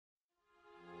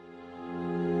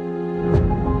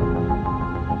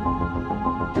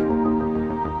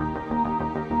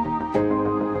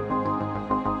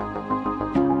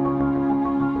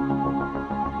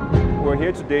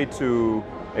here today to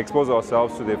expose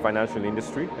ourselves to the financial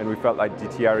industry, and we felt like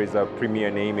GTR is a premier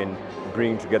name in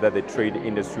bringing together the trade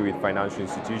industry with financial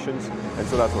institutions, and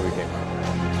so that's where we came.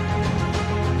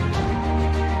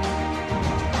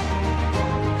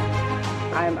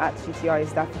 I'm at GTR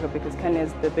East Africa because Kenya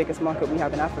is the biggest market we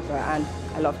have in Africa, and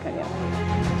I love Kenya.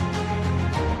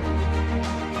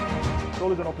 It's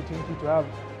always an opportunity to have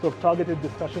sort of targeted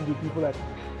discussions with people that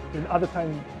in other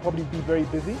times probably be very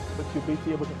busy, but you're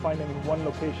basically able to find them in one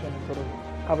location and sort of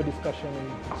have a discussion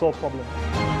and solve problems.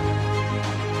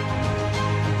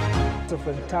 It's a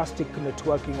fantastic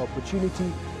networking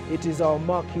opportunity. It is our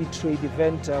marquee trade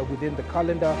event within the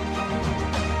calendar.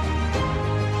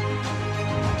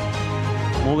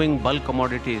 Moving bulk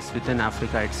commodities within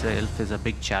Africa itself is a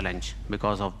big challenge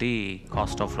because of the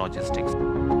cost of logistics.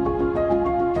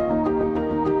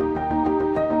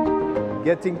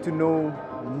 Getting to know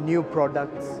new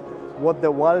products, what the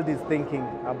world is thinking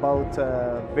about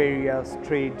various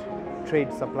trade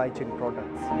supply chain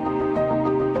products.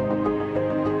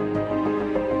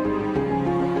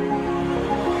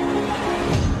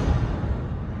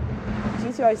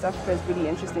 GTR East Africa is really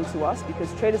interesting to us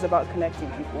because trade is about connecting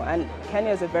people, and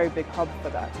Kenya is a very big hub for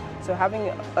that. So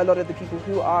having a lot of the people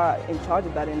who are in charge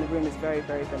of that in the room is very,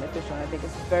 very beneficial. And I think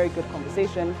it's a very good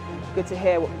conversation. Good to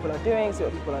hear what people are doing, see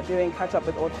what people are doing, catch up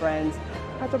with old friends,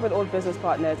 catch up with old business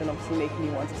partners, and obviously make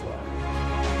new ones as well.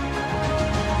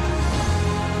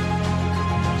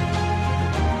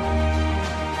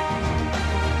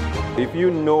 If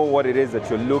you know what it is that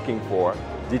you're looking for,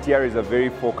 GTR is a very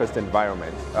focused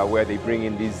environment where they bring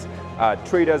in these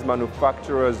traders,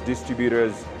 manufacturers,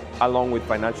 distributors, along with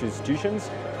financial institutions,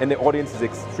 and the audience is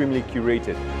extremely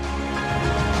curated.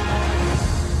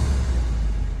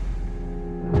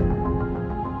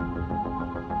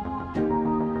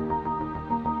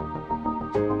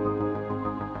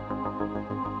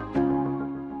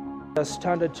 As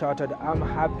Standard Chartered, I'm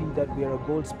happy that we are a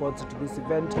gold sponsor to this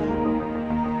event.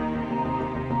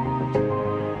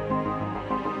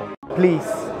 Please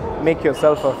make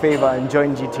yourself a favor and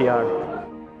join GTR.